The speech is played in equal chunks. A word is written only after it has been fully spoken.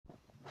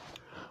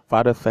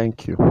Father,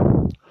 thank you.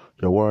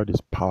 Your word is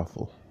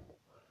powerful.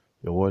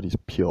 Your word is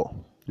pure.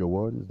 Your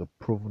word is the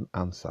proven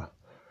answer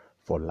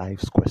for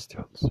life's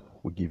questions.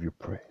 We give you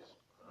praise.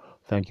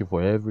 Thank you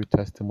for every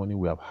testimony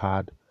we have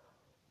had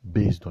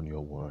based on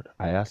your word.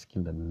 I ask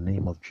in the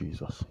name of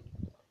Jesus,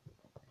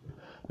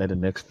 let the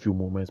next few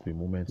moments be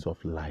moments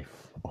of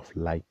life, of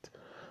light,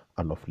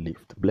 and of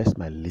lift. Bless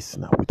my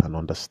listener with an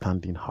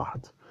understanding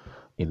heart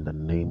in the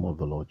name of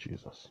the Lord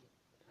Jesus.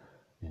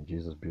 In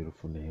Jesus'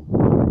 beautiful name,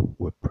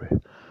 we pray.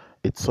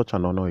 It's such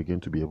an honor again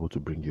to be able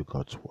to bring you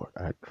God's word.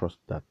 I trust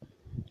that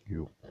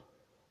you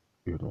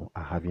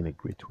are having a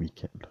great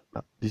weekend.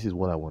 Now, this is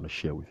what I want to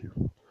share with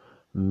you.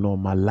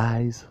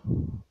 Normalize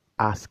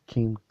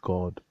asking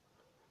God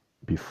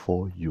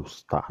before you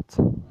start.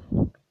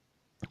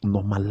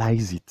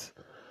 Normalize it.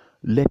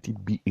 Let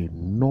it be a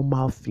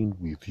normal thing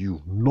with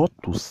you, not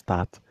to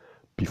start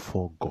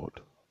before God.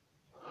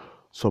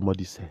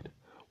 Somebody said,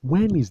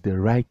 when is the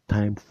right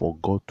time for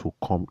God to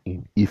come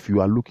in? If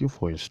you are looking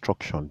for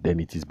instruction,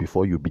 then it is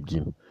before you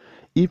begin.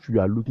 If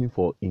you are looking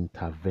for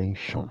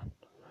intervention,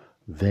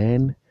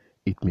 then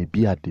it may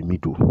be at the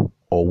middle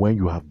or when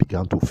you have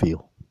begun to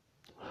fail.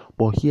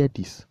 But hear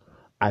this.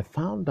 I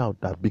found out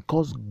that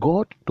because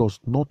God does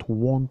not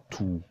want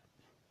to,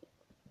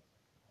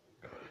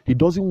 He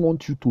doesn't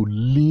want you to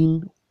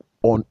lean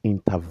on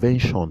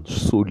intervention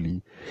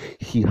solely.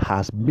 He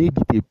has made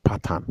it a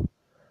pattern.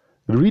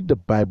 Read the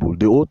Bible,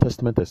 the Old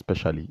Testament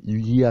especially.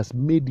 He has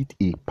made it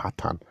a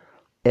pattern.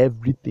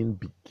 Everything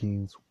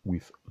begins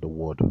with the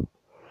word.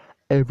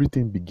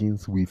 Everything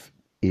begins with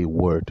a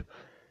word.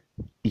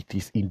 It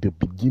is in the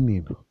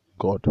beginning,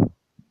 God.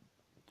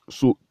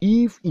 So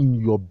if in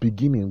your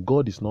beginning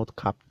God is not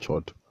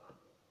captured,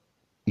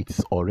 it's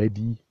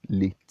already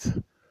late.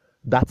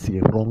 That's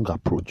a wrong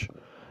approach.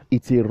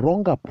 It's a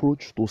wrong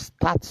approach to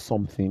start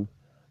something,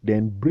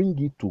 then bring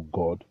it to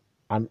God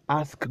and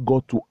ask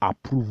God to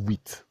approve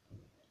it.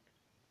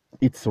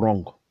 It's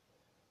wrong.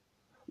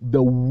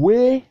 The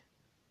way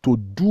to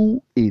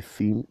do a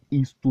thing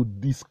is to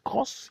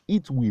discuss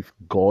it with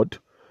God,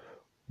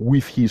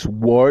 with His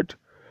word,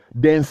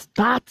 then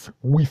start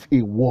with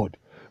a word.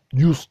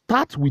 You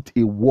start with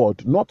a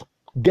word, not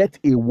get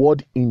a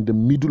word in the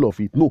middle of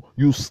it. No,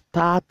 you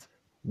start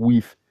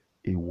with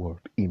a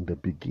word in the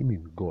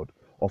beginning, God.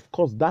 Of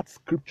course, that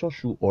scripture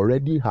should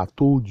already have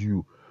told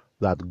you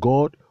that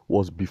God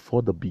was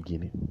before the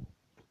beginning.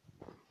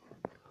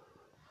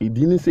 It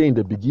didn't say in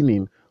the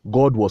beginning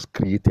God was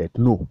created.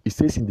 No, it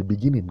says in the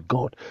beginning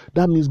God.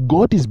 That means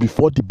God is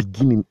before the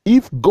beginning.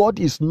 If God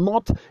is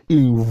not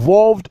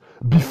involved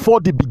before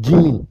the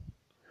beginning,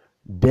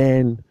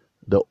 then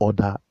the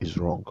order is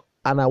wrong.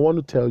 And I want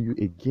to tell you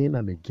again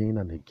and again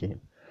and again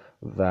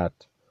that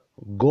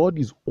God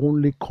is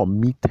only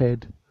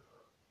committed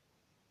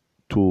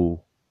to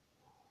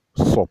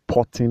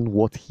supporting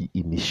what He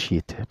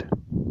initiated.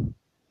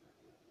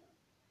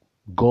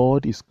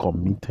 God is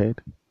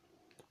committed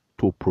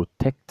to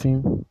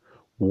protecting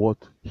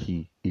what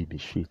He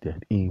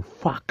initiated. In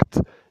fact,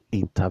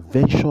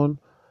 intervention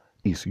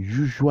is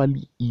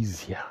usually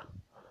easier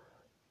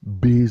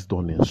based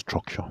on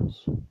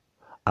instructions.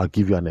 I'll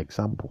give you an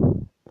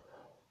example,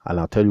 and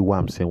I'll tell you why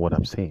I'm saying what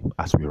I'm saying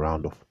as we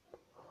round off.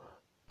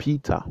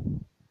 Peter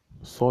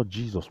saw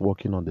Jesus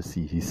walking on the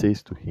sea. He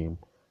says to him,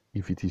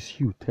 if it is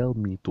you, tell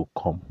me to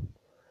come.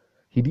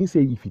 He didn't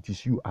say, if it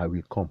is you, I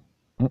will come.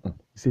 He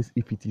says,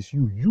 if it is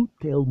you, you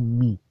tell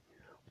me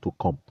to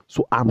come.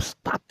 So I'm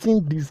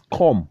starting this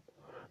come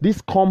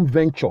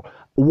venture.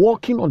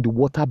 Walking on the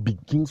water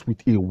begins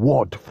with a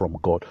word from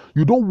God.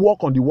 You don't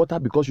walk on the water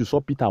because you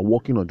saw Peter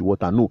walking on the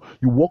water. No,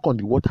 you walk on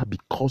the water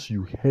because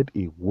you heard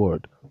a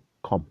word,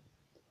 come.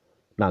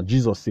 Now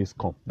Jesus says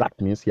come. That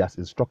means He has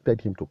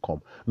instructed him to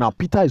come. Now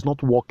Peter is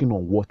not walking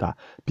on water.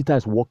 Peter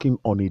is walking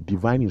on a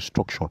divine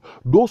instruction.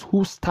 Those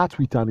who start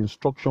with an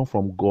instruction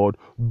from God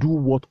do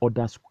what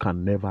others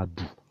can never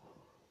do.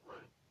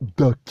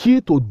 The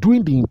key to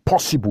doing the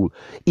impossible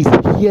is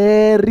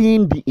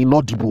hearing the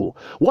inaudible.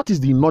 What is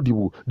the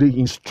inaudible? The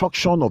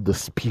instruction of the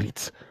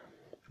Spirit.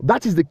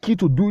 That is the key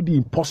to do the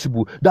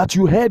impossible. That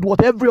you heard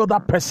what every other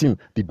person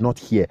did not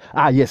hear.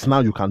 Yes, now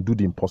you can do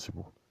the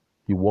impossible.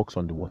 He walks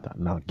on the water.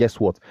 Now, guess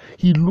what?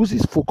 He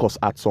loses focus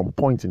at some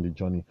point in the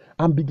journey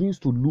and begins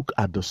to look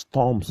at the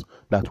storms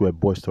that were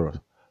boisterous.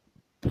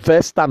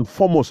 First and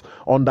foremost,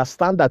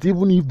 understand that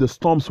even if the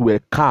storms were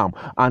calm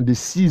and the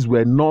seas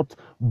were not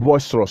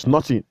boisterous,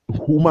 nothing,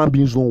 human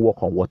beings don't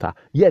walk on water.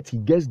 Yet he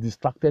gets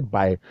distracted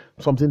by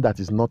something that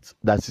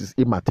is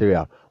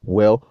immaterial.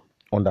 Well,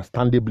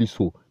 understandably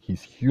so.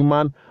 He's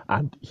human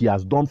and he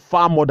has done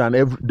far more than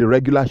the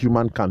regular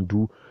human can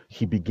do.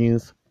 He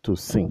begins to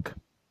sink.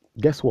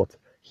 Guess what?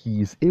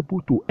 He is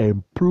able to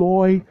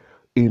employ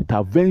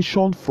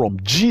intervention from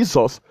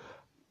Jesus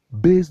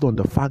based on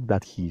the fact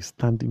that he is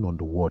standing on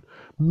the word.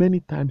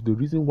 Many times, the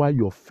reason why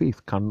your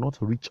faith cannot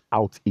reach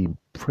out in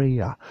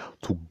prayer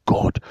to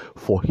God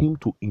for him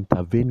to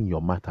intervene in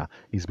your matter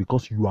is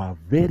because you are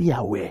very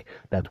aware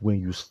that when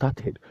you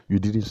started, you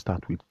didn't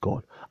start with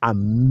God.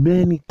 And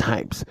many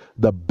times,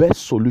 the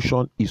best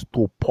solution is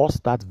to pause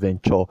that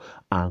venture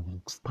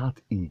and start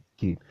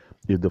again.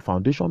 If the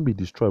foundation be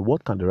destroyed,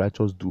 what can the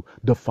righteous do?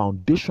 The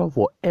foundation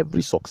for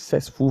every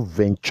successful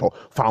venture,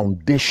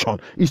 foundation,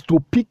 is to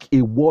pick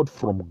a word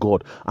from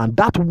God. And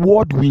that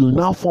word will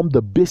now form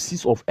the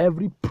basis of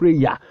every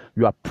prayer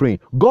you are praying.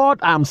 God,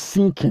 I'm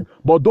sinking,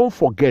 but don't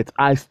forget,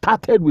 I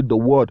started with the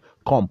word,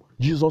 come.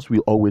 Jesus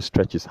will always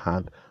stretch his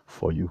hand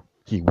for you.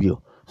 He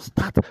will.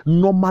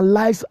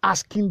 Normalize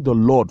asking the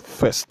Lord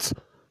first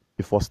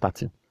before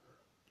starting.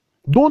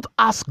 Don't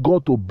ask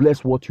God to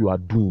bless what you are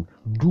doing.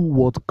 Do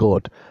what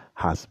God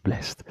has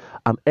blessed.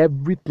 And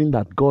everything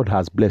that God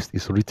has blessed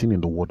is written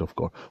in the Word of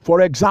God. For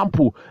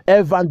example,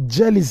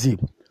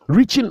 evangelism,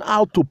 reaching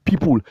out to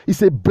people,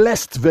 is a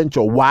blessed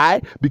venture.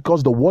 Why?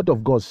 Because the Word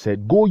of God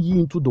said, go ye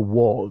into the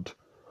world,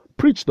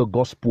 preach the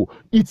gospel.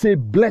 It's a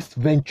blessed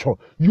venture.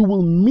 You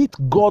will meet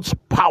God's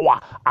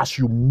power as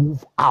you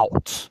move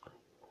out,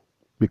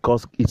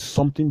 because it's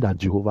something that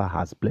Jehovah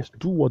has blessed.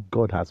 Do what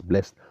God has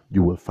blessed.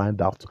 You will find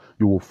out.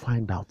 You will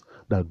find out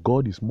that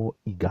God is more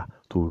eager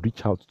to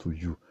reach out to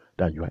you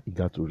than you are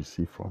eager to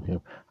receive from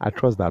him. I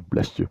trust that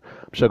blessed you.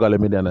 I'm sure God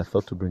let me there, and I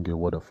thought to bring you a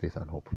word of faith and hope.